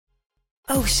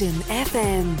Ocean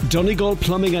FM. Donegal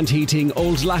Plumbing and Heating,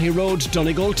 Old Lahey Road,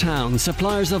 Donegal Town.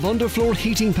 Suppliers of underfloor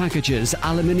heating packages,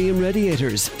 aluminium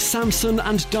radiators, Samson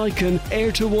and Daikin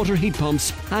air-to-water heat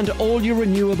pumps, and all your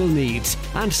renewable needs.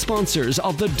 And sponsors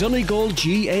of the Donegal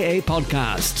GAA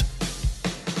podcast.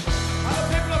 Hello,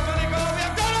 people of Donegal, we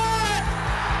have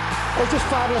done it! It was just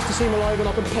fabulous to see him alive and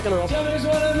up and picking her up. Johnny's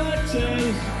won a match.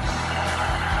 Johnny's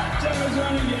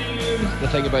won a game. The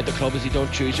thing about the club is you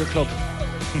don't choose your club.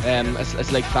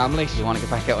 It's like family. You want to get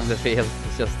back out on the field.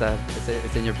 It's just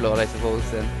it's in your blood, I suppose,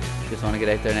 and you just want to get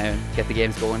out there now and get the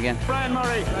games going again. Brian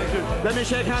Murray, let me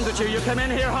shake hands with you. You come in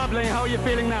here hobbling. How are you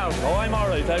feeling now? Oh, I'm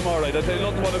alright. I'll tell you,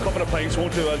 nothing but a couple of pints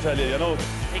won't do, I'll tell you, you know.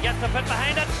 He gets the foot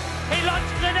behind it. He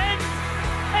launches it in.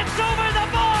 It's over the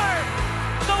bar.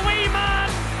 The wee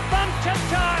man from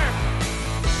Chipchar.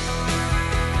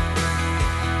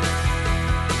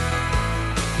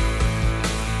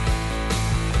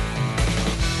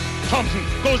 Thompson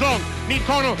goes long. Naomh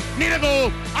Conaill need a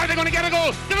goal. Are they going to get a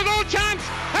goal? Give a goal chance.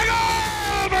 A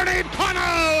goal for Naomh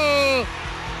Conaill.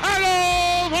 A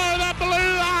goal for the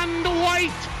blue and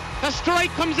white. The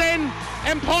strike comes in.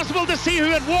 Impossible to see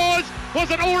who it was.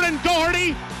 Was it Oren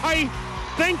Doherty? I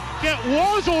think it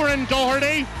was Oren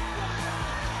Doherty.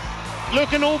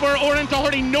 Looking over Oren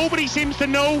Doherty, nobody seems to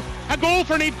know. A goal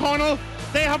for Naomh Conaill.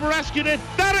 They have rescued it.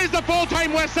 That is the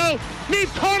full-time whistle. Naomh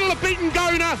Conaill have beaten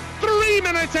Gowna 3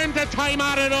 minutes into time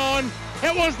added on.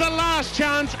 It was the last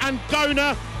chance and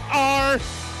Gowna are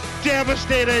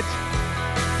devastated.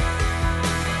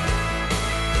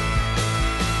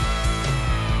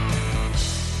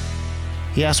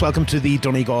 Yes, welcome to the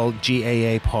Donegal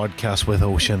GAA podcast with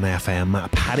Ocean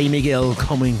FM. Paddy McGill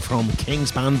coming from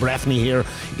Kingspan Breffni here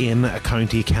in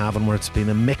County Cavan, where it's been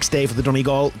a mixed day for the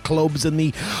Donegal clubs in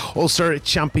the Ulster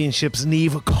Championships.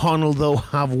 Naomh Conaill, though,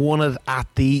 have won it at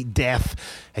the death.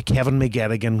 A Kevin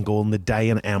McGettigan goal in the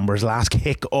dying embers. Last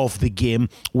kick of the game,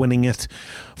 winning it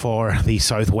for the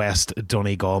Southwest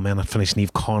Donegal men. It finished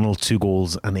Naomh Conaill 2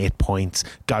 goals and 8 points.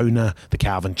 Gowna, the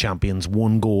Cavan champions,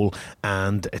 1 goal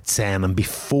and 10. And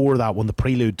before that one, the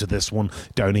prelude to this one,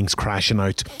 Downing's crashing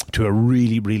out to a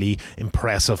really, really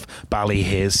impressive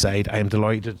Ballyhaise side. I am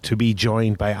delighted to be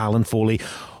joined by Alan Foley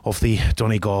of the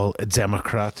Donegal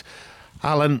Democrat.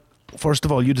 Alan, first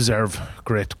of all, you deserve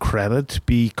great credit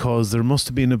because there must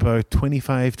have been about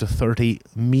 25 to 30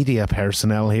 media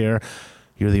personnel here.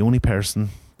 You're the only person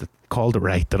that called it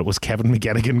right, that it was Kevin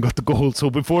McGettigan got the goal. So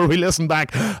before we listen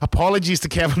back, apologies to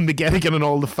Kevin McGettigan and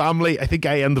all the family. I think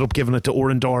I ended up giving it to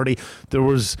Oren Doherty. There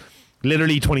was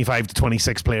literally 25 to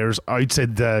 26 players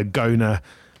outside the Gowna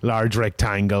large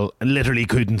rectangle and literally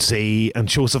couldn't see. And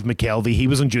Joseph McKelvey, he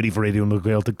was on duty for Radio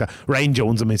Gaeltacht. Ryan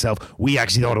Jones and myself, we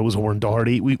actually thought it was Oren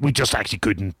Doherty. We just actually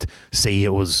couldn't see.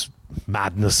 It was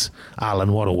madness.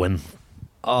 Alan, what a win.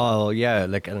 Oh yeah,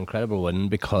 like an incredible win,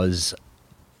 because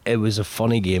it was a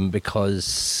funny game,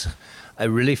 because I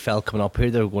really felt coming up here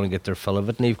they were going to get their fill of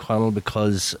it, Naomh Conaill,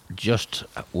 because just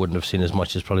wouldn't have seen as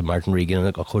much as probably Martin Regan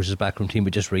and of course his backroom team,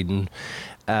 but just reading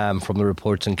from the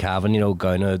reports in Cavan, you know,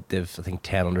 Gowna, they've I think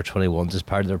 10 under 21s as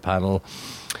part of their panel,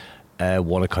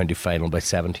 won a county final by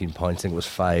 17 points. I think it was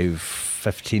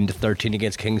 15 to 13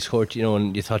 against Kingscourt, you know,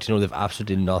 and you thought, you know, they've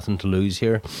absolutely nothing to lose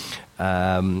here.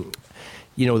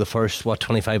 You know, the first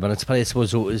 25 minutes play, I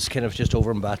suppose, it was kind of just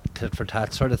over and back, tit for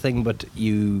tat sort of thing, but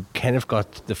you kind of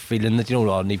got the feeling that, you know,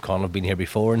 Naomh Conaill have been here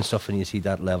before and stuff, and you see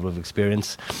that level of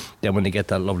experience. Then when they get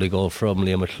that lovely goal from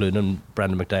Liam McClune and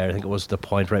Brendan McDyer, I think it was the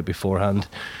point right beforehand,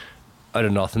 out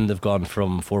of nothing they've gone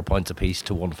from 4 points apiece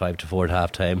to 1-5 to 4 at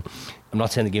half time. I'm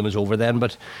not saying the game was over then,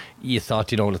 but you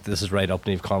thought, you know, that this is right up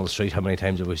Naomh Conaill Street. How many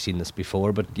times have we seen this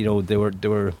before? But, you know, they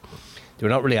were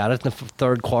not really at it in the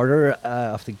third quarter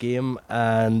of the game,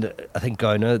 and I think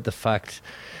Gowna, the fact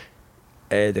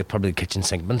they're probably the kitchen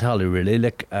sink mentality really,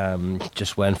 like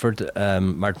just went for it.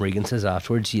 Martin Regan says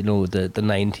afterwards, you know, the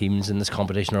 9 teams in this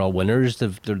competition are all winners. They're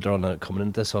coming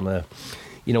into this on a,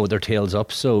 you know, with their tails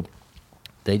up, so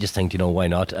they just think, you know, why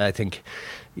not? I think,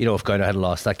 you know, if Gowna had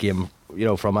lost that game, you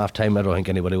know, from half time, I don't think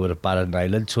anybody would have batted an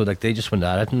eyelid. So like they just went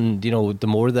at it, and you know,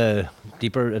 the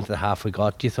deeper into the half we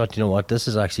got, you thought, you know what, this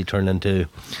has actually turned into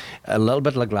a little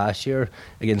bit like last year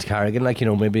against Carrigan. Like, you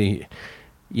know, maybe,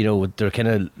 you know, they're kind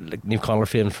of like Naomh Conaill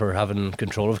famed for having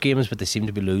control of games, but they seem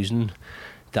to be losing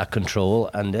that control.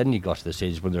 And then you got to the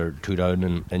stage when they're 2 down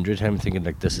in injury time, thinking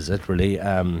like this is it really.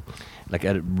 Like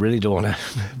I really don't want to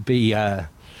be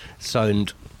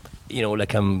sound, you know,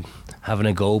 like I'm having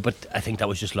a go, but I think that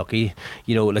was just lucky.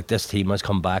 You know, like this team has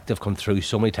come back, they've come through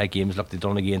so many tight games. Look, they've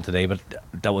done it again today, but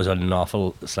that was an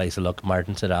awful slice of luck.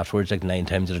 Martin said afterwards, like 9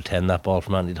 times out of 10 that ball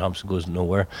from Andy Thompson goes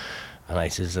nowhere. And I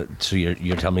says, so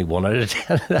you're telling me 1 out of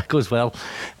 10 that goes well.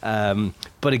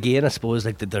 But again, I suppose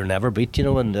like they're never beat, you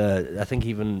know. And I think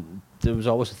even there was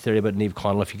always a theory about Naomh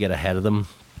Conaill, if you get ahead of them,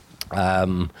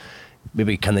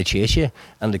 maybe can they chase you?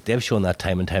 And like they've shown that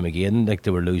time and time again. Like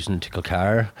they were losing to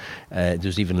Kilcar.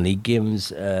 There's even league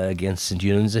games against St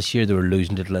Eunan's this year. They were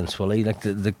losing to Glenspilly. Like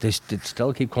they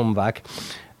still keep coming back.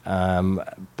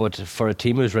 But for a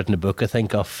team who's written a book, I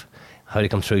think, of how to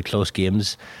come through close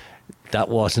games, that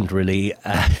wasn't really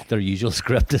their usual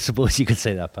script, I suppose you could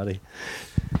say that, Paddy.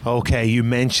 Okay, you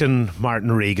mentioned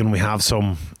Martin Regan. We have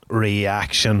some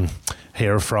reaction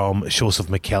here from Joseph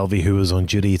McKelvey, who was on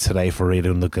duty today for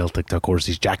Radio the Gaeltacht. Of course,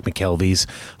 he's Jack McKelvey's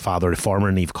father,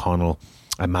 former Naomh Conaill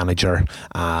manager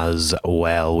as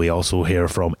well. We also hear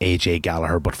from AJ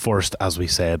Gallagher, but first, as we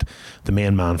said, the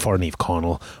main man for Naomh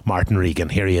Conaill, Martin Regan.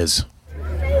 Here he is.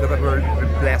 Look, we're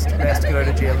blessed to get out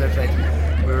of jail there tonight.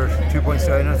 We were 2 points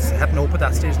down, and it's happened up at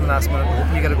that stage in the last minute.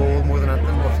 Hoping you get a goal more than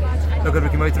anything, but look, we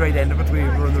came out the right end of it. We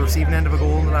were on the receiving end of a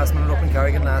goal in the last minute up in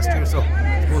Carrigan last year, so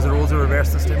I suppose the roles are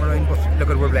reversed this time around. But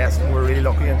look, we're blessed and we're really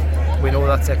lucky, and we know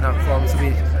that second half performance will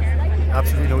be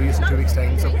absolutely no use in 2 weeks'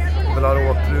 time. So we have a lot of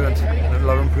work to do and a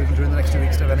lot of improvement during the next 2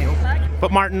 weeks to have any hope.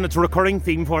 But Martin, it's a recurring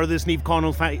theme for this Naomh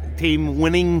Conaill team,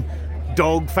 winning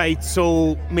dogfights,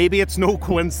 so maybe it's no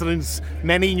coincidence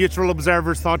many neutral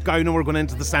observers thought Gowna were going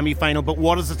into the semi-final, but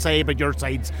what does it say about your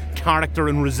side's character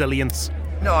and resilience?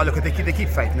 No, look, they keep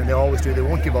fighting, and they always do. They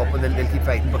won't give up, and they'll keep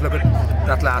fighting. But look at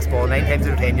that last ball, 9 times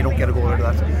out of 10 you don't get a goal out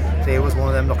of that. Today was one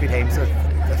of them lucky times that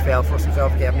fell for us. We fell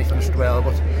for Cavan, he finished well,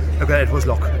 but look, it was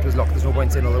luck. There's no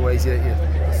point saying otherwise.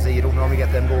 You don't normally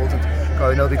get them goals, and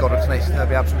Gowna, they got it tonight.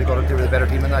 They absolutely got it. They were the better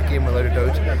team in that game, without a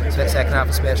doubt. So second half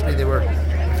especially, they were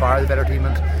far the better team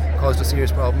and caused a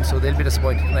serious problem, so they'll be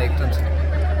disappointed tonight,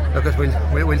 and look,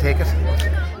 we'll take it.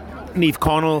 Naomh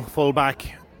Conaill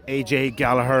fullback AJ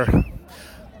Gallagher,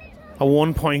 a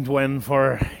 1 point win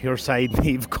for your side,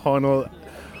 Naomh Conaill,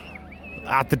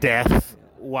 at the death.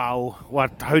 Wow,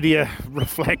 how do you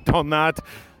reflect on that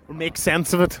or make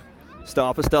sense of it?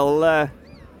 Stop, it's still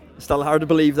hard to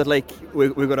believe that like we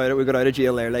got out of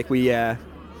jail there. Like I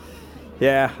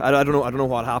don't know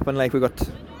what happened. Like we got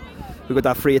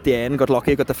that free at the end, got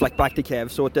lucky, got the flick back to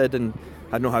Kev, so it did, and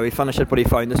I don't know how he finished it, but he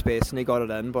found the space and he got it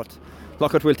in. But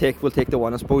look, we'll take the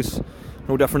one, I suppose.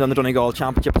 No different than the Donegal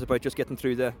Championship. It's about just getting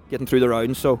through the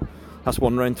rounds. So that's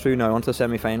one round through now onto the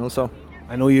semi-final. So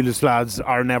I know you lads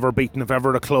are never beaten. If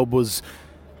ever a club was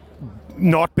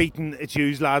not beaten, it's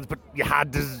you lads, but you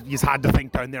had to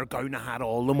think down there. Gowna had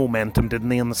all the momentum, didn't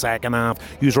they, in the second half?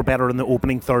 You were better in the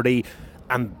opening 30.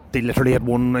 And they literally had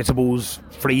one, I suppose,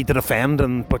 free to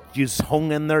defend, but you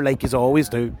hung in there like you always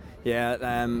do.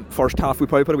 Yeah, first half we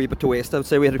probably put a wee bit to waste. I would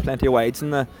say we had plenty of wides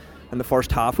in the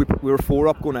first half. We were 4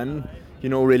 up going in. You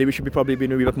know, really we should be probably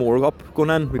been a wee bit more up going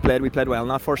in. We played well in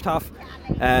that first half.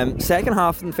 Second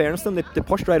half, in fairness to them, they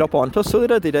pushed right up onto us. So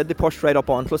they did. They pushed right up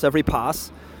onto us. Every pass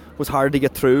was hard to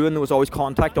get through, and there was always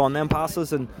contact on them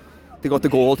passes. And they got the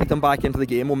goal, took them back into the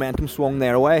game. Momentum swung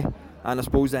their way. And I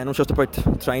suppose then it was just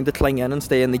about trying to cling in and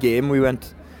stay in the game. We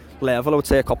went level, I would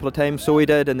say, a couple of times, so we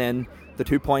did, and then the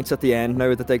 2 points at the end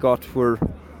now that they got were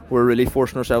really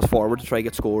forcing ourselves forward to try to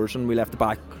get scores, and we left the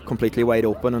back completely wide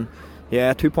open. And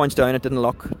yeah, 2 points down, it didn't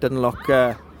look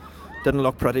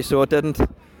pretty, so it didn't.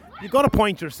 You got a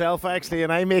point yourself, actually,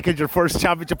 and I make it your first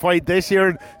championship point this year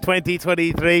in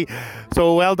 2023,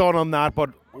 so well done on that.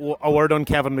 But a word on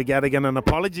Kevin McGettigan, and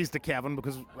apologies to Kevin,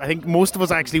 because I think most of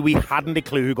us we hadn't a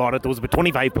clue who got it. There was about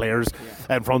 25 players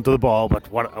in front of the ball, but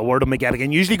a word on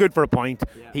McGettigan, usually good for a point.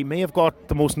 He may have got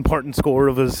the most important score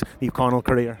of his Naomh Conaill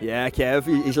career. Yeah, Kev,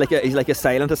 he's like a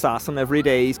silent assassin. Every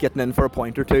day he's getting in for a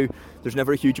point or two. There's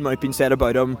never a huge amount being said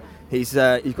about him. He's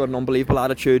got an unbelievable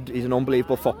attitude. He's an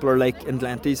unbelievable footballer, like in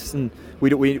Glenties, and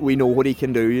we know what he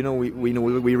can do. You know, we know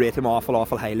we rate him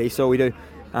awful highly, so we do.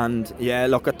 And yeah,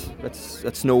 look,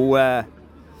 it's no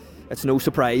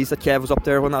surprise that Kev was up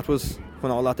there when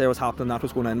all that there was happening. That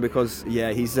was going in, because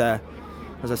yeah, he's as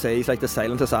I say, he's like the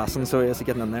silent assassin, so he has to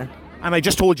get in there. And I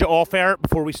just told you off air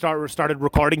before we started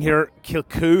recording here,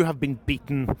 Kilcoo have been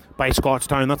beaten by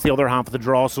Scottstown. That's the other half of the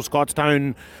draw. So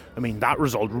Scottstown, I mean, that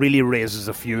result really raises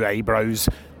a few eyebrows.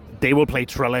 They will play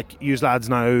Trillick. You lads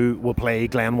now will play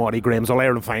Glenwaddy, Graham's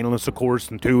All-Ireland finalists, of course,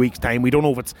 in 2 weeks' time. We don't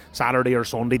know if it's Saturday or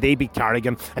Sunday. They beat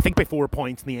Carrigan, I think, by 4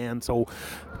 points in the end, so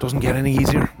it doesn't get any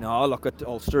easier. No, look at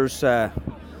Ulster's, the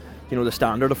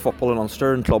standard of football in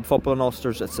Ulster and club football in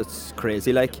Ulster, it's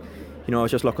crazy. Like, I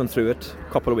was just looking through it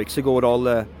a couple of weeks ago at all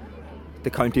the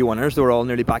county winners. They were all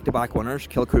nearly back-to-back winners.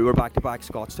 Kilcoo were back-to-back.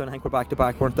 Scottstown, I think, were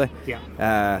back-to-back, weren't they?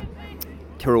 Yeah.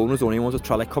 Tyrone was the only ones with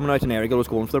Trellick coming out, and Errigal was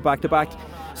going for their back-to-back.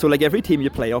 So like every team you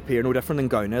play up here, no different than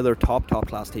Gowna, they're top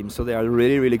class teams, so they are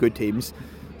really, really good teams.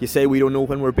 You say we don't know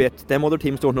when we're bait, them other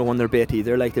teams don't know when they're bait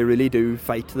either. Like they really do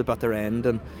fight to the bitter end,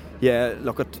 and yeah,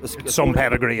 look at it's some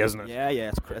pedigree, isn't it?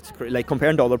 Yeah, it's like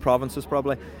comparing to other provinces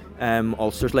probably.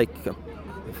 Ulster's like a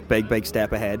big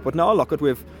step ahead, but no, look at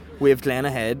we've Glen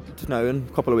ahead now in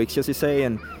a couple of weeks, as you say,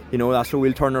 and you know that's where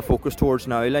we'll turn our focus towards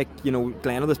now. Like you know,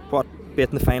 Glen are beat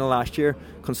in the final last year,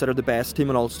 considered the best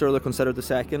team in Ulster. They're considered the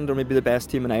second or maybe the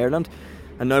best team in Ireland.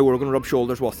 And now we're going to rub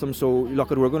shoulders with them, so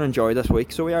look, we're going to enjoy this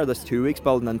week. So we are this 2 weeks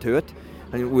building into it,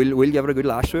 and we'll give it a good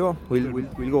lash. We'll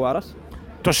go at it.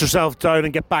 Dust yourself down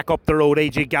and get back up the road.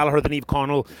 AJ Gallagher, the Naomh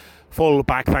Conaill full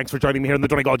back. Thanks for joining me here in the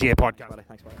Donegal GAA podcast.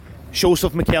 Thanks,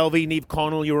 Joseph McKelvey, Naomh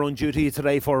Conaill, you were on duty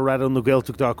today for Red on the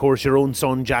Gaeltacht. Of course, your own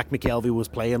son Jack McKelvey was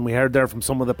playing. We heard there from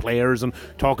some of the players and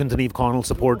talking to Naomh Conaill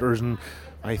supporters, and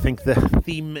I think the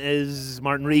theme is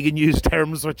Martin Regan used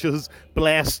terms such as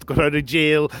blessed, got out of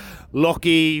jail,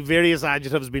 lucky, various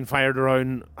adjectives being fired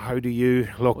around. How do you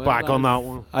look back on that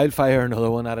one? I'll fire another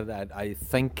one at it. I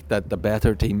think that the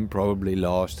better team probably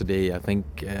lost today. I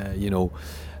think,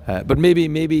 but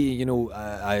maybe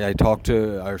I talked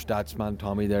to our stats man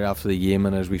Tommy there after the game,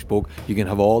 and as we spoke, you can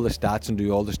have all the stats and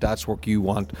do all the stats work you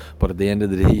want, but at the end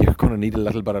of the day you're going to need a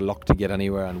little bit of luck to get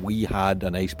anywhere, and we had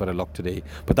a nice bit of luck today.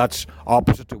 But that's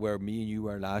opposite to where me and you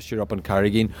were last year up in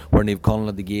Carrigain, where Naomh Conaill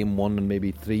had the game won on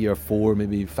maybe 3 or 4,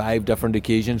 maybe 5 different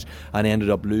occasions and ended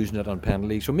up losing it on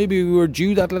penalty. So maybe we were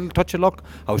due that little touch of luck.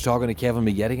 I was talking to Kevin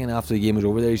McGill after the game was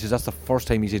over there. He says that's the first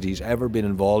time he's ever been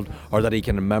involved, or that he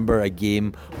can remember a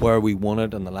game where we won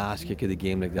it on the last kick of the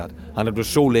game like that. And it was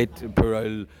so late, poor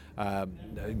old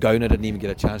Gowna didn't even get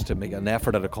a chance to make an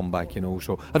effort at a comeback,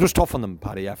 so it was tough on them,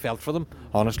 Paddy. I felt for them,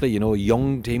 honestly. A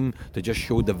young team, they just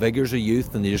showed the vigours of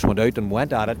youth, and they just went out and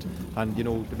went at it. And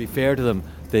to be fair to them,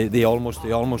 they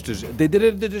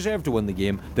deserved to win the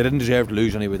game. They didn't deserve to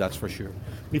lose anyway, that's for sure.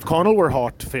 Naomh Conaill were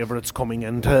hot favourites coming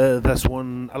into this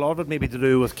one. A lot of it maybe to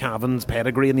do with Cavan's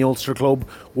pedigree in the Ulster club.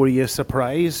 Were you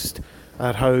surprised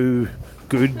at how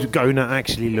good Gowna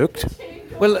actually looked?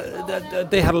 Well,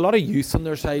 they had a lot of youth on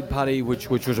their side, Paddy, which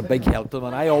was a big help to them,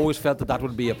 and I always felt that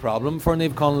would be a problem for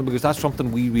Naomh Conaill, because that's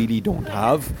something we really don't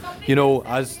have.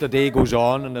 As the day goes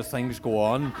on and as things go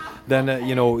on, then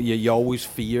you always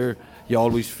fear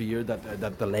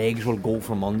that the legs will go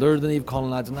from under the Naomh Conaill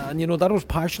lads, and that was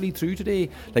partially true today.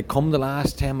 Like come the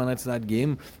last 10 minutes of that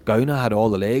game, Gowna had all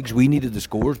the legs. We needed the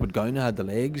scores, but Gowna had the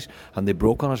legs, and they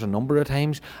broke on us a number of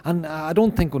times. And I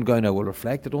don't think when Gowna will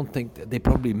reflect, I don't think they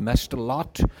probably missed a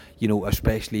lot,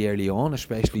 especially early on,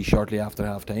 especially shortly after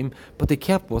half time. But they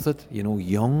kept with it,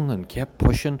 young, and kept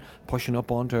pushing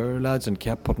up onto our lads, and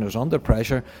kept putting us under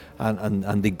pressure,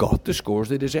 and they got the scores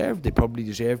they deserved. They probably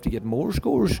deserved to get more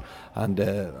scores. And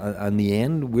in the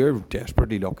end, we're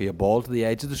desperately lucky. A ball to the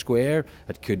edge of the square,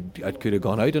 it could have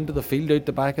gone out into the field, out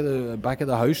the back of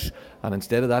the house, and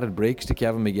instead of that, it breaks to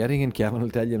Kevin McGill, and Kevin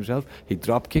will tell you himself, he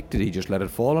drop kicked it, he just let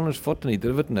it fall on his foot, and he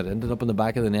drove it, and it ended up in the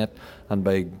back of the net. And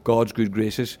by God's good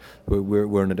graces,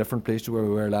 we're in a different place to where we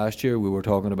were last year. We were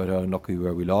talking about how unlucky we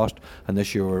were we lost, and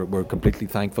this year we're completely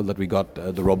thankful that we got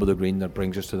the rub of the green that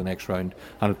brings us to the next round,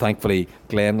 and thankfully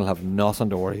Glen will have nothing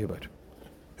to worry about.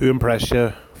 Who impressed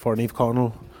you for Naomh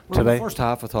Conaill today? Well, in the first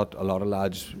half I thought a lot of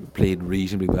lads played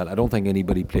reasonably well. I don't think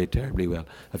anybody played terribly well.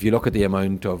 If you look at the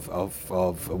amount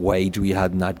of wides we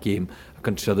had in that game,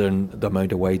 considering the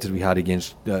amount of wides that we had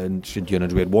against St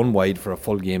Eunan's, we had 1 wide for a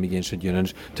full game against St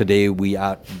Eunan's. Today we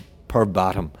per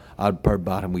bottom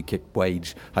we kicked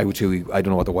wides. I would say I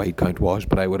don't know what the wide count was,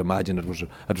 but I would imagine it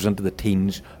was into the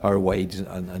teens, our wides,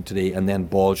 and today, and then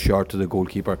balls short to the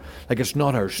goalkeeper. Like, it's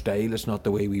not our style, it's not the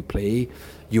way we play.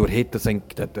 You would hate to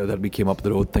think that we came up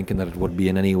the road thinking that it would be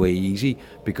in any way easy,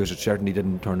 because it certainly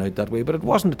didn't turn out that way. But it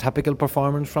wasn't a typical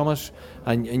performance from us,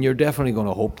 and you're definitely going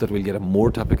to hope that we'll get a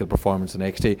more typical performance the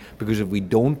next day, because if we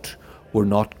don't, we're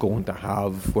not going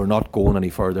any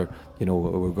further.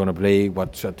 We're going to play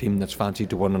what's a team that's fancied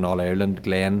to win in All Ireland,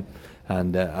 Glen,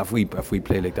 and if we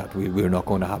play like that, we're not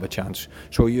going to have a chance.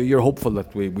 So you're hopeful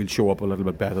that we'll show up a little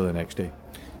bit better the next day.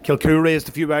 Kilcoo raised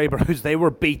a few eyebrows. They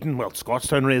were beaten. Well,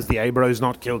 Scottstown raised the eyebrows,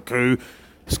 not Kilcoo.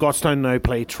 Scottstown now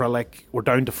play Trillick. We're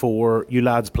down to 4. You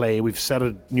lads play. We've said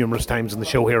it numerous times in the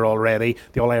show here already.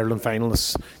 The All Ireland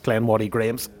finalists, Glen, Waddy,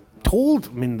 Graham's.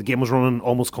 The game was running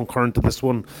almost concurrent to this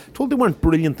one. Told they weren't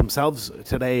brilliant themselves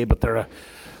today, but they're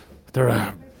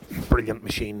a brilliant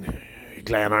machine.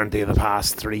 Glen, aren't they, the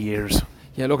past 3 years?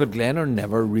 Yeah, look, at Glen are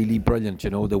never really brilliant, you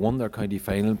know. They won their county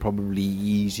final, probably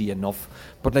easy enough.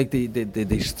 But like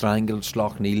they strangled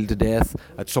Slough-Neil to death.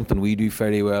 It's something we do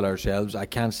very well ourselves. I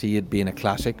can't see it being a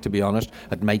classic, to be honest.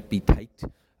 It might be tight.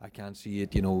 I can't see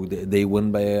it, you know, they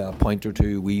win by a point or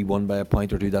two, we won by a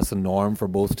point or two. That's the norm for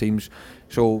both teams.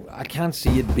 So I can't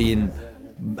see it being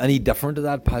any different to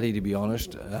that, Paddy, to be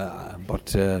honest.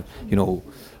 But you know,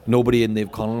 nobody in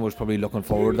Naomh Conaill was probably looking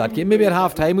forward to that game. Maybe at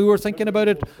half time we were thinking about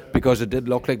it, because it did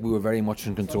look like we were very much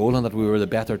in control and that we were the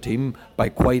better team by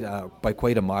quite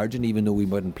a margin, even though we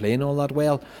weren't playing all that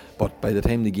well. But by the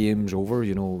time the game's over,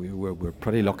 you know, we're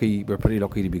pretty lucky. We're pretty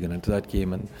lucky to be going into that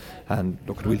game. And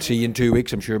look, we'll see in 2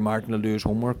 weeks. I'm sure Martin will do his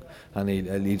homework and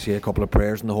he'll say a couple of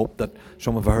prayers in the hope that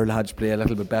some of our lads play a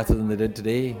little bit better than they did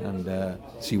today, and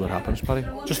see what happens, Paddy.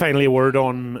 Just finally, a word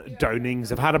on Downings.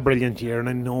 They've had a brilliant year, and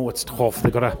I know it's tough. They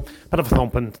got a bit of a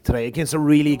thumping today against a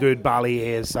really good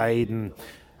Ballyhale side, and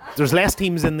there's less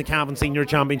teams in the Cavan Senior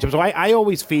Championship, so I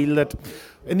always feel that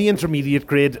in the intermediate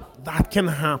grade that can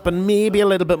happen maybe a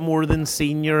little bit more than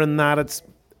senior, in that it's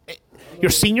your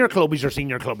senior club is your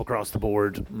senior club across the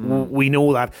board. We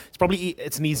know that.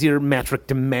 It's an easier metric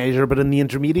to measure, but in the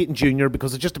intermediate and junior,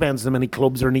 because it just depends on how many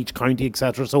clubs are in each county,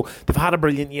 etc. So they've had a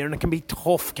brilliant year, and it can be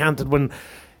tough, can't it, when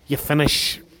you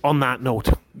finish on that note?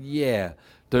 Yeah.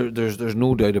 There's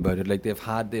no doubt about it. Like they've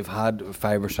had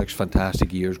 5 or 6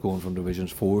 fantastic years, going from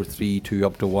divisions 4, 3, 2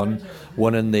 up to 1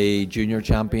 in the junior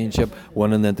championship,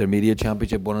 1 in the intermediate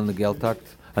championship, 1 in the Gaeltacht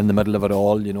in the middle of it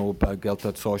all, you know,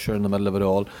 Gaeltacht Saucer in the middle of it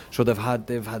all. So they've had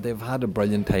a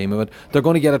brilliant time of it. They're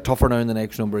going to get it tougher now in the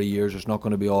next number of years. It's not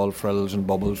going to be all frills and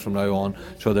bubbles from now on.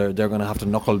 So they're going to have to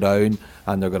knuckle down,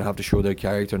 and they're going to have to show their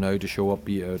character now to show up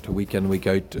to week in, week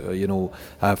out, you know,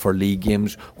 for league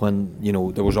games, when, you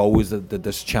know, there was always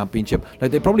this championship.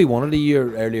 Like they probably won it a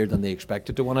year earlier than they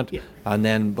expected to win it. Yeah. And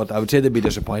then, but I would say they'd be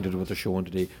disappointed with the showing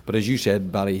today. But as you said,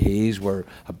 Ballyhale were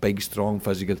a big, strong,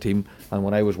 physical team, and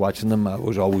when I was watching them, I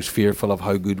was always fearful of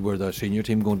how good were the senior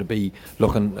team going to be,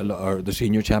 or the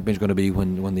senior champions going to be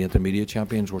when the intermediate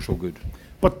champions were so good.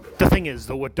 But the thing is,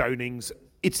 though, with Downings,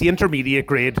 it's the intermediate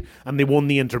grade, and they won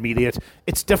the intermediate.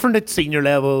 It's different at senior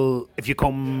level. If you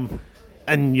come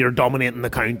and you're dominating the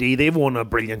county, they've won a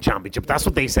brilliant championship. That's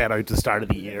what they set out at the start of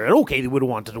the year. And okay, they would have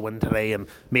wanted to win today and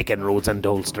make inroads into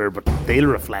Ulster, but they'll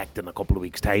reflect in a couple of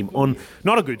weeks' time on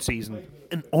not a good season,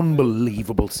 an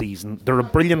unbelievable season. They're a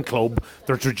brilliant club.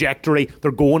 Their trajectory,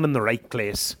 they're going in the right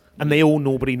place, and they owe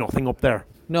nobody nothing up there.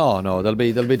 No, they'll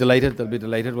be delighted. They'll be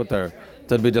delighted with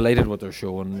their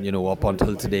showing, you know, up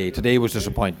until today. Today was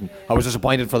disappointing. I was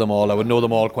disappointed for them all. I would know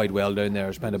them all quite well down there.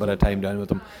 I spent a bit of time down with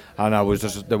them, and I was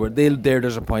just they're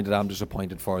disappointed. I'm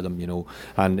disappointed for them, you know.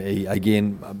 And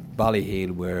again,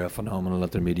 Ballyhale were a phenomenal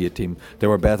intermediate team. They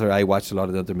were better. I watched a lot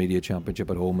of the intermediate championship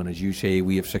at home, and as you say,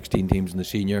 we have 16 teams in the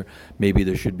senior. Maybe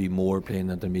there should be more playing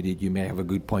the intermediate. You may have a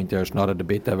good point there. It's not a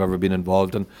debate I've ever been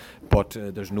involved in, but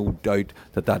there's no doubt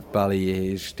that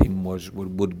Ballyhale's team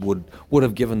would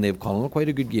have given Naomh Conaill quite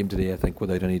a good game today, I think,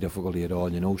 without any difficulty at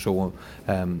all, you know. So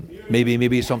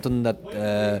maybe something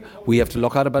that we have to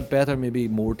look at a bit better. Maybe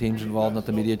more teams involved in the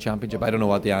intermediate championship. I don't know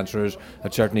what the answer is.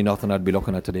 It's certainly nothing I'd be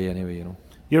looking at today anyway, you know.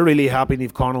 You're really happy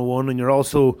Naomh Conaill won, and you're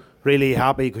also really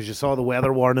happy because you saw the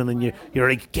weather warning, and you're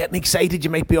like getting excited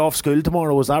you might be off school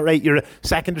tomorrow. Is that right? You're a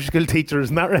secondary school teacher,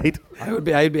 isn't that right?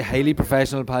 I'd be highly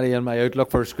professional, Paddy, in my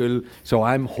outlook for school, so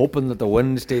I'm hoping that the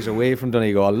wind stays away from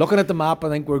Donegal. Looking at the map, I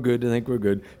think we're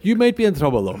good. You might be in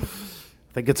trouble though.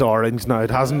 I think it's orange now.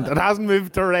 It hasn't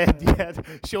moved to red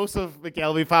yet. Joseph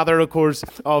McKelvey, father, of course,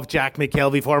 of Jack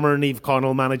McKelvey, former Naomh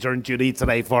Conaill manager and duty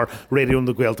today for Radio on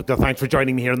the Gaeltacht. Thanks for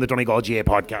joining me here on the Donegal GAA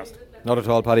podcast. Not at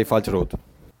all, Paddy. Falter Road.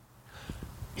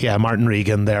 Yeah, Martin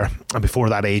Regan there. And before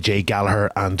that, AJ Gallagher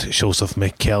and Joseph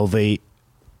McKelvey.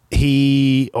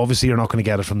 He, obviously you're not going to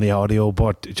get it from the audio,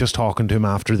 but just talking to him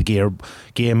after the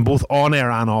game, both on air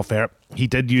and off air, he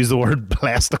did use the word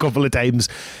blessed a couple of times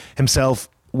himself.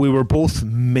 We were both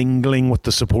mingling with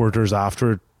the supporters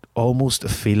after, almost a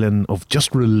feeling of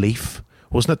just relief,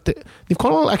 wasn't it? Naomh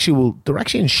Conaill actually, they were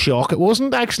actually in shock. It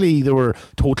wasn't actually, they were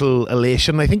total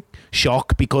elation. I think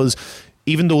shock, because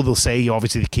even though they'll say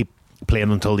obviously they keep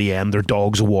playing until the end, they're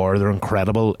dogs of war, they're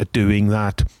incredible at doing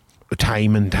that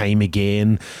time and time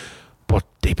again, but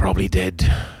they probably did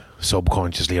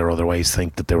subconsciously or otherwise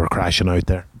think that they were crashing out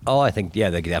there. Oh, I think, yeah,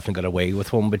 they definitely got away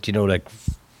with one, but you know, like,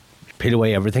 peel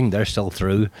away everything, they're still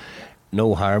through,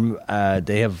 no harm.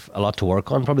 They have a lot to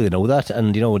work on, probably they know that,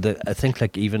 and you know, I think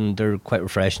like even they're quite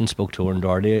refreshing. Spoke to her and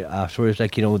Doherty afterwards,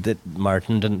 like, you know, that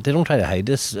Martin they don't try to hide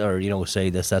this or, you know,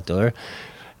 say this, that, the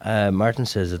other. Martin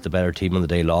says that the better team on the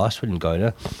day lost in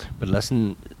Gowna, but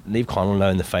listen, Naomh Conaill now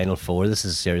in the final four. This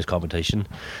is a serious competition.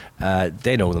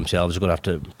 They know themselves they're going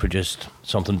to have to produce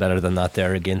something better than that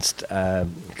there against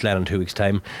Glen in 2 weeks'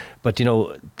 time. But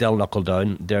they'll knuckle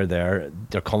down. They're there.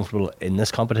 They're comfortable in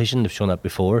this competition. They've shown that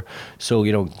before. So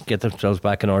get themselves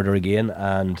back in order again.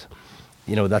 And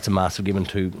that's a massive game in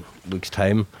 2 weeks'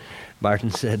 time.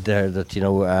 Martin said there that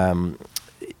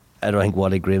I don't think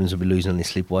Waddy Graham's will be losing any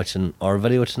sleep watching our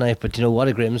video tonight, but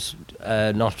Waddy Graham's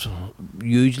not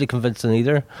hugely convincing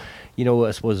either.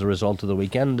 I suppose the result of the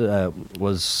weekend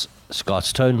was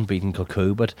Scottstown beating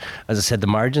Kilcoo, but as I said, the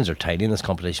margins are tiny in this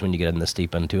competition when you get in this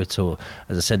deep into it. So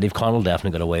as I said, Naomh Conaill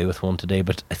definitely got away with one today,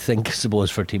 but I suppose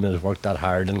for a team that has worked that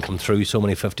hard and come through so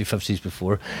many 50-50s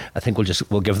before, I think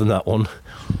we'll give them that one.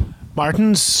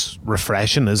 Martin's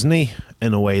refreshing, isn't he?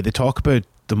 In a way, they talk about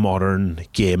the modern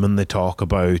game and they talk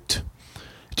about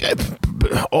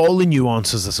all the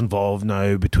nuances that's involved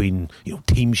now between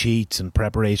team sheets and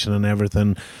preparation and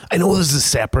everything. I know there's a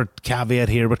separate caveat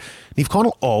here, but Naomh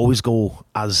Conaill always go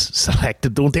as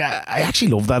selected, don't they? I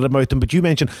actually love that about him. But you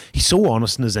mentioned he's so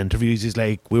honest in his interviews. He's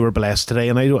like, we were blessed today,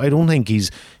 and I don't think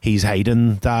he's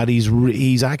hiding that.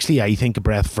 He's actually, I think, a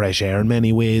breath of fresh air in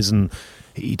many ways, and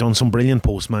he done some brilliant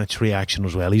post-match reaction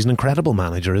as well. He's an incredible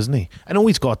manager, isn't he? I know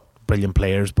he's got brilliant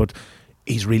players, but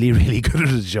he's really, really good at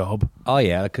his job. Oh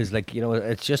yeah, because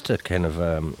it's just a kind of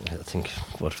I think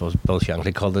what was Bill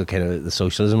Shankly called it, kind of the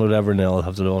socialism or whatever, and they all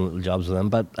have their own little jobs with them.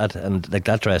 But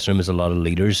that dressing room is a lot of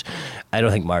leaders. I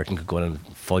don't think Martin could go in and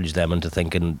fudge them into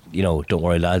thinking, don't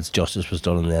worry lads, justice was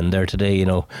done in the end there today.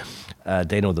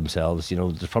 They know themselves.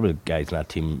 There's probably guys in that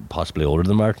team possibly older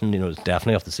than Martin. It's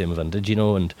definitely off the same vintage.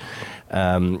 And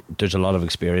there's a lot of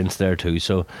experience there too.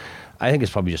 So I think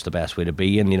it's probably just the best way to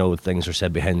be, and things are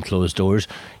said behind closed doors.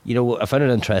 I found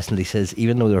it interesting. He says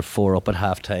even though they're 4 up at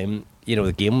half time,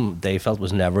 the game they felt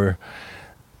was never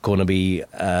going to be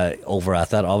over at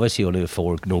that. Obviously only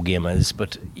 4 no game is,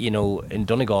 but in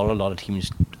Donegal a lot of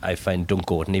teams I find don't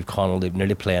go at Naomh Conaill. They've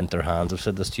nearly play into their hands. I've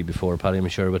said this to you before, Paddy, I'm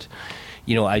sure, but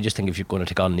I just think if you're going to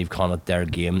take on Naomh Conaill at their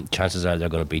game, chances are they're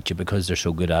going to beat you because they're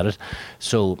so good at it.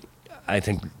 So I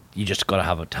think you just got to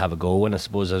have a go, and I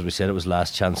suppose, as we said, it was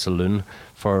last chance saloon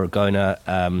for Gowna.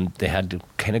 They had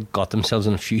kind of got themselves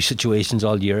in a few situations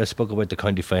all year. I spoke about the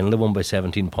county final. They won by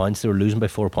 17 points. They were losing by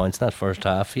 4 points in that first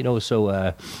half. So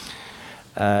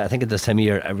I think at this time of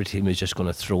year, every team is just going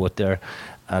to throw it there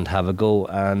and have a go.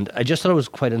 And I just thought it was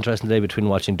quite interesting today between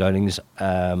watching Downings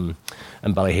and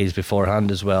Ballyhaise beforehand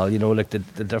as well.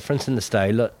 The difference in the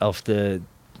style of the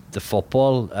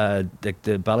football. The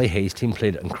Ballyhaise team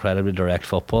played incredibly direct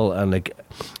football,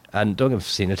 and don't have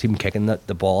seen a team kicking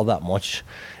the ball that much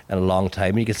in a long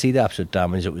time. You could see the absolute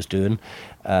damage it was doing.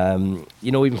 Even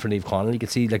for Naomh Conaill, you could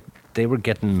see they were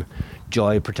getting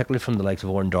joy, particularly from the likes of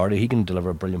Oran Doherty. He can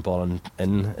deliver a brilliant ball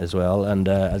in as well. And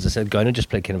as I said, Gowna just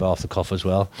played kind of off the cuff as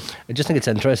well. I just think it's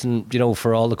interesting,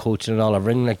 for all the coaching and all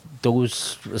everything,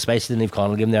 those, especially the Naomh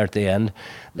Conaill game there at the end,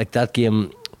 that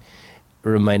game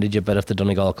reminded you a bit of the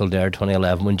Donegal Kildare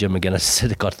 2011 when Jim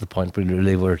McGuinness got to the point where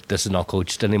really this is not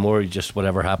coached anymore. Just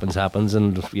whatever happens,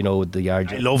 and the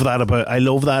yard. I love that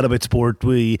about sport.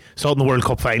 We saw it in the World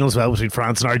Cup final as well between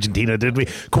France and Argentina, did we?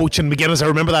 Coaching McGuinness, I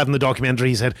remember that in the documentary.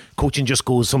 He said coaching just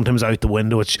goes sometimes out the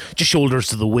window. It's just shoulders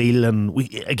to the wheel, and we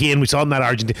saw in that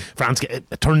Argentina France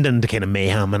it turned into kind of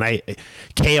mayhem and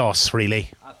chaos really.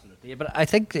 Absolutely, yeah, but I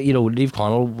think Naomh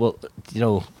Conaill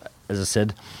will, as I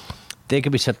said, they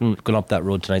could be sitting going up that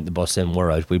road tonight, the bus saying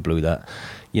we're out, we blew that,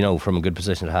 from a good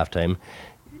position at half time.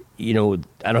 I don't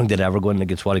think they'd ever go in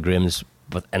against Waddy Graham's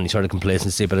with any sort of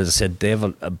complacency, but as I said, they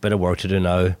have a bit of work to do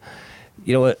now.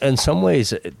 In some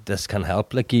ways this can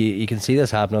help. You can see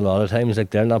this happen a lot of times.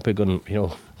 They're not big on,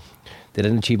 they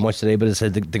didn't achieve much today, but as I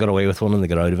said, they got away with one and they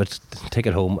got out of it. Take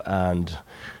it home and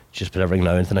just put everything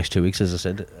now into the next 2 weeks. As I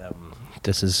said,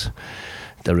 this is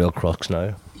the real crux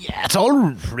now. Yeah, it's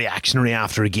all reactionary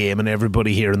after a game, and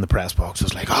everybody here in the press box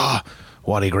was like,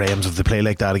 Waddy Graham's, if they play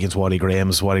like that against Waddy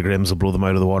Graham's will blow them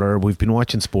out of the water. We've been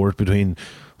watching sport between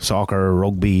soccer,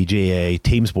 rugby, GAA,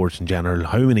 team sports in general.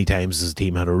 How many times has a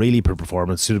team had a really poor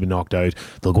performance, should have been knocked out,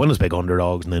 they'll go in as big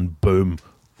underdogs, and then boom,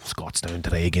 Scottstown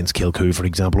today against Kilcoo, for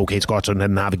example. Okay, Scottstown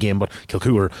didn't have a game, but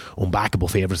Kilcoo were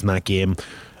unbackable favourites in that game.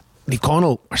 Naomh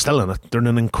Conaill are still in it. They're in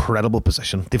an incredible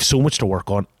position. They've so much to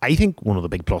work on. I think one of the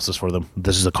big pluses for them,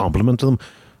 this is a compliment to them,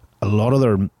 a lot of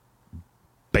their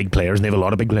big players, and they have a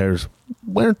lot of big players,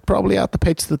 weren't probably at the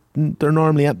pitch that they're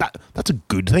normally at. That's a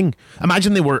good thing.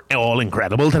 Imagine they were all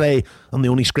incredible today and they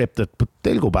only scraped it, but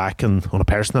they'll go back and on a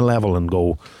personal level and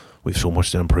go, we've so much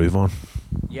to improve on.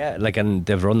 Yeah, and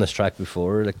they've run this track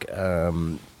before.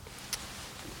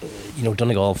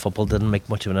 Donegal football didn't make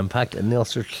much of an impact in the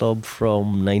Ulster club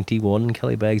from 91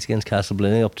 Killybegs against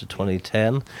Castleblayney up to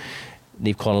 2010.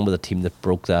 Naomh Conaill with a team that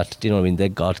broke that. Do you know what I mean? They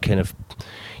got kind of,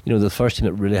 the first team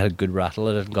that really had a good rattle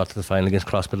at it and got to the final against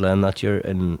Crossmidland that year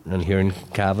and here in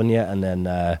Cavan, and then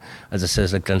as I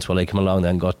says, like Glenswally came along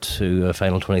then got to a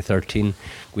final 2013.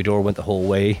 Guidor went the whole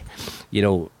way,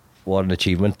 what an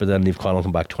achievement. But then Naomh Conaill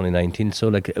came back 2019, so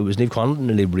like it was Naomh Conaill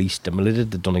nearly re-stimulated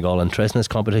the Donegal interest in this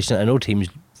competition. I know teams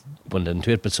went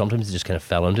into it, but sometimes they just kind of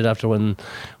fell into it after winning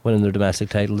their domestic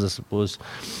titles, I suppose.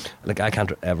 Like, I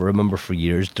can't ever remember for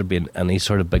years there being any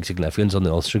sort of big significance on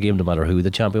the Ulster game, no matter who the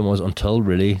champion was, until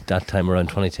really that time around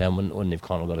 2010 when Naomh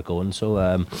Conaill got it going.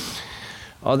 So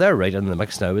they're right in the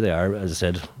mix now. They are, as I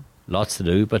said, lots to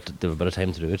do, but they have a bit of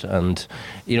time to do it. And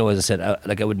as I said,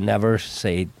 I would never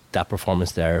say that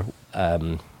performance there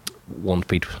won't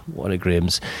beat Wally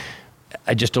Graham's.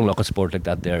 I just don't look at sport like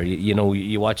that there.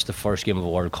 You watch the first game of a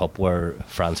World Cup where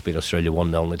France beat Australia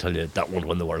 1-0 and they tell you that won't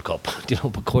win the World Cup.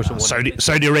 Of course it won't.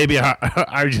 Saudi Arabia,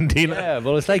 Argentina. Yeah,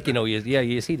 well, it's like,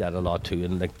 you see that a lot too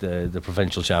in like the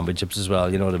provincial championships as well.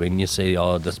 You know what I mean? You say,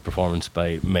 this performance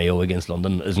by Mayo against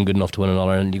London isn't good enough to win an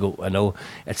All-Ireland. And you go, I know,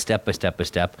 it's step by step by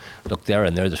step. Look, they're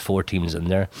in there. There's 4 teams in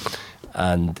there.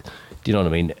 And do you know what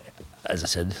I mean? As I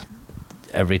said,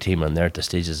 every team in there at this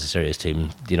stage is a serious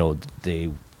team.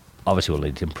 They obviously will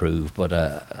need to improve, but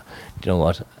you know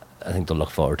what? I think they'll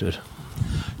look forward to it.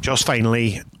 Just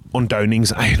finally, on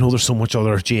Downings, I know there's so much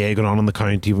other GAA going on in the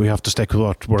county. We have to stick with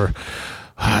what we're,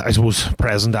 I suppose,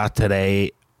 present at today.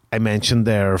 I mentioned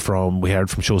we heard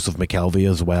from Joseph McKelvey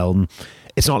as well. And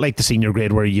it's not like the senior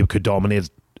grade where you could dominate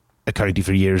a county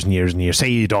for years and years and years. Say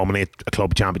you dominate a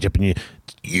club championship and you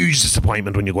huge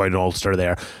disappointment when you go out in Ulster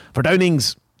there. For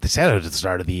Downings, they set out at the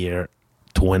start of the year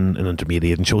to win an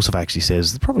intermediate, and Joseph actually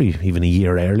says probably even a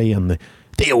year early, and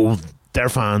they owe their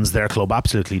fans, their club,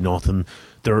 absolutely nothing.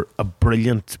 They're a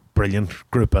brilliant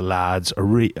group of lads, a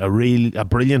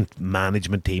brilliant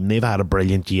management team. They've had a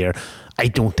brilliant year. I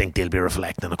don't think they'll be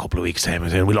reflecting in a couple of weeks' time.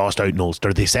 We lost out in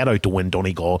Ulster. They set out to win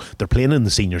Donegal. They're playing in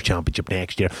the senior championship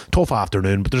next year. Tough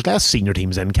afternoon, but there's less senior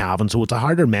teams in Cavan, so it's a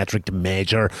harder metric to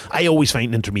measure. I always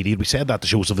find intermediate. We said that to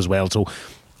Joseph as well. So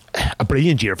a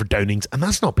brilliant year for Downings, and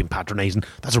that's not been patronising.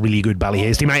 That's a really good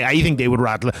Ballyhaise team. I think they would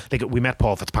rattle. Like, we met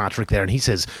Paul Fitzpatrick there, and he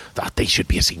says that they should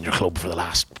be a senior club for the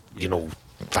last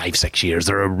 5-6 years.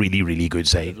 They're a really, really good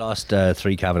side. Lost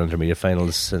 3 Cavan intermediate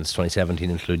finals since 2017,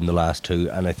 including the last 2.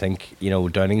 And I think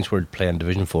Downings were playing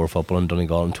Division 4 football in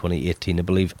Donegal in 2018, I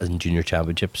believe, in junior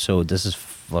championship. So this is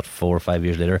 4 or 5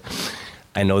 years later.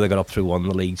 I know they got up through one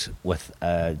of the leagues with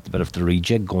a bit of the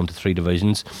rejig, going to 3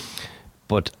 divisions.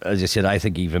 But as I said,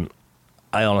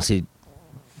 I honestly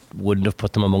wouldn't have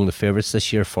put them among the favourites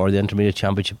this year for the intermediate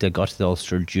championship. They got to the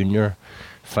Ulster Junior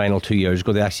final 2 years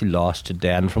ago. They actually lost to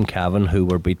Den from Cavan, who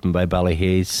were beaten by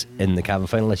Ballyhaise in the Cavan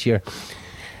final this year.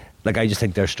 Like, I just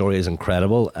think their story is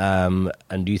incredible. And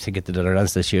do you think at the dinner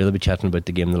dance this year they'll be chatting about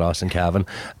the game they lost in Cavan?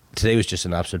 Today was just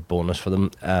an absolute bonus for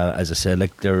them. As I said,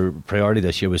 like, their priority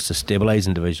this year was to stabilise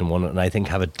in Division 1 and I think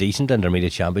have a decent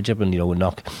intermediate championship and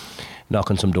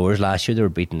knocking some doors. Last year they were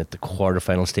beaten at the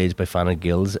quarter-final stage by Fanny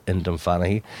Gills in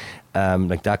Dunfanaghy.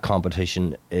 Like, that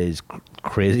competition is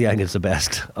crazy. I think it's the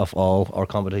best of all our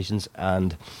competitions,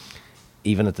 and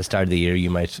even at the start of the year you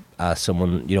might ask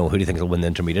someone, who do you think will win the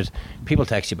intermediate? People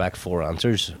text you back 4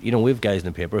 answers. We have guys in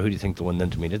the paper, who do you think will win the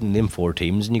intermediate, and name 4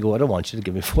 teams, and you go, I don't want you to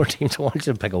give me 4 teams, I want you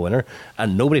to pick a winner,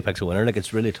 and nobody picks a winner. Like,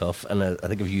 it's really tough. And I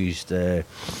think I've used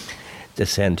this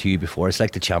saying to you before, it's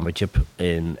like the championship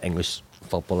in English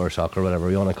football or soccer, whatever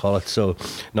you want to call it. So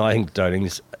no, I think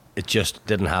Downings, it just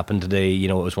didn't happen today.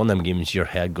 It was one of them games your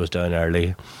head goes down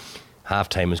early. Half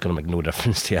time is going to make no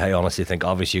difference to you. I honestly think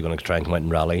obviously you're going to try and come out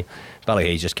and rally.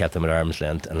 Ballyhaise just kept them at arm's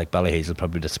length, and like, Ballyhaise will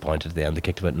probably be disappointed at the end. They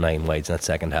kicked about 9 wides in that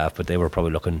second half, but they were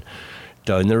probably looking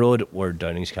down the road, where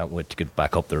Downings can't wait to get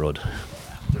back up the road.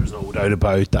 There's no doubt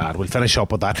about that. We'll finish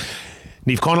up with that.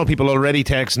 Naomh Conaill people already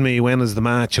texting me, when is the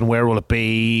match and where will it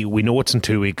be? We know it's in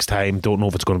 2 weeks' time. Don't know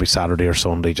if it's going to be Saturday or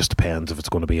Sunday. Just depends if it's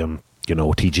going to be on,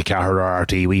 TG Cahir or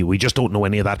RT. We just don't know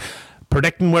any of that.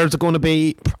 Predicting where it's going to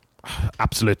be,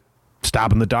 absolute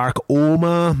stab in the dark.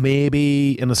 Omagh,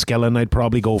 maybe in a skilling. I'd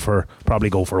probably go for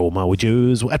Omagh. Would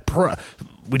you?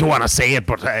 We don't want to say it,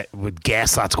 but I would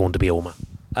guess that's going to be Omagh.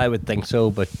 I would think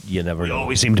so, but you never know. We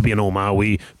always seem to be in Omagh.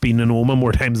 We've been in Omagh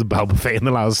more times than Balbafay in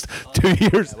the last 2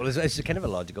 years. Well, it's kind of a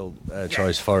logical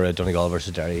choice for a Donegal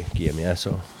versus Derry game, yeah.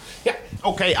 So yeah.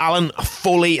 Okay, Alan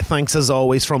Foley, thanks as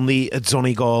always from the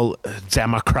Donegal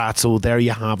Democrats. So there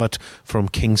you have it from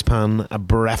Kingspan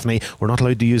Breffni. We're not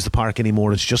allowed to use the park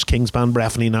anymore. It's just Kingspan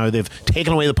Breffni now. They've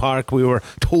taken away the park. We were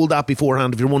told that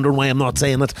beforehand, if you're wondering why I'm not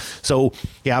saying it. So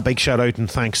yeah, big shout out and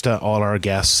thanks to all our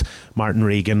guests: Martin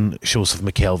Regan, Joseph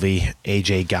McKelvey,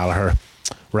 AJ Gallagher,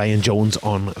 Ryan Jones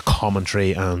on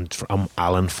commentary, and from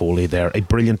Alan Foley there. A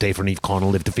brilliant day for Naomh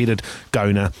Conaill. They've defeated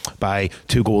Gowna by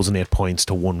 2 goals and 8 points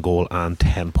to 1 goal and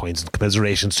 10 points. And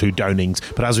commiserations to Downings.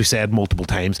 But as we said multiple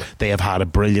times, they have had a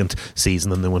brilliant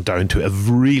season and they went down to a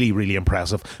really, really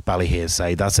impressive Ballyhaise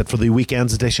side. That's it for the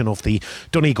weekend's edition of the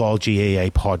Donegal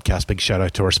GAA podcast. Big shout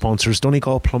out to our sponsors: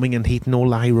 Donegal Plumbing and Heating,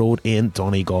 O'Leary Road in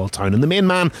Donegal Town. And the main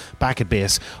man back at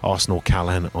base, Austin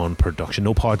O'Callaghan on production.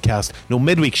 No podcast, no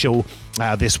midweek show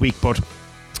this week, but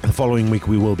the following week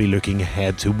we will be looking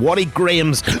ahead to Waddy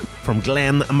Graham's from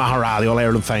Glen Mahara, the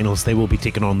All-Ireland finals. They will be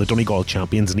taking on the Donegal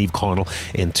champions Naomh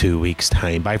Conaill in 2 weeks'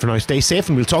 time. Bye for now, stay safe,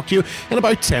 and we'll talk to you in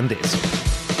about 10 days.